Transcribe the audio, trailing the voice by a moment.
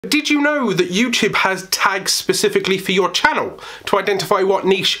Did you know that YouTube has tags specifically for your channel to identify what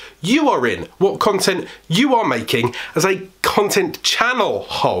niche you are in, what content you are making as a content channel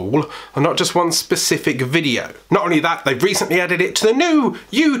whole, and not just one specific video? Not only that, they've recently added it to the new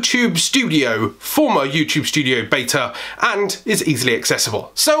YouTube Studio, former YouTube Studio beta, and is easily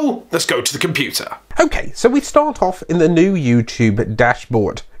accessible. So let's go to the computer. Okay, so we start off in the new YouTube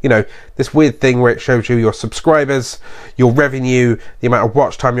dashboard. You know, this weird thing where it shows you your subscribers, your revenue, the amount of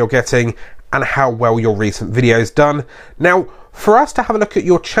watch time you're getting, and how well your recent video's done. Now, for us to have a look at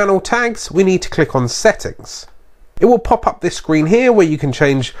your channel tags, we need to click on Settings. It will pop up this screen here where you can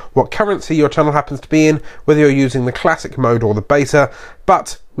change what currency your channel happens to be in, whether you're using the classic mode or the beta,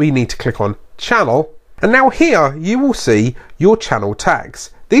 but we need to click on Channel. And now here you will see your channel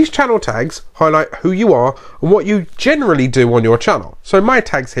tags. These channel tags highlight who you are and what you generally do on your channel. So my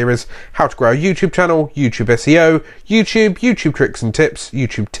tags here is how to grow a YouTube channel, YouTube SEO, YouTube tricks and tips,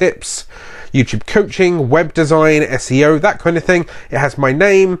 YouTube tips, YouTube coaching, web design, SEO, that kind of thing. It has my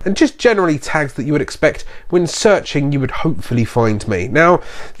name and just generally tags that you would expect when searching you would hopefully find me. Now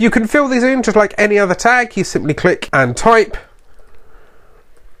you can fill these in just like any other tag. You simply click and type.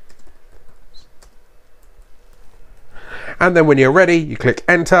 And then when you're ready, you click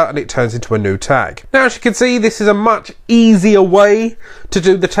enter and it turns into a new tag. Now, as you can see, this is a much easier way to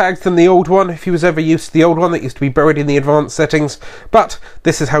do the tags than the old one, if you was ever used to the old one that used to be buried in the advanced settings. But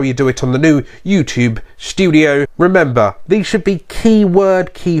this is how you do it on the new YouTube Studio. Remember, these should be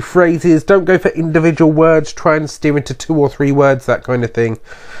keyword, key phrases. Don't go for individual words. Try and steer into 2 or 3 words, that kind of thing,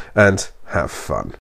 and have fun.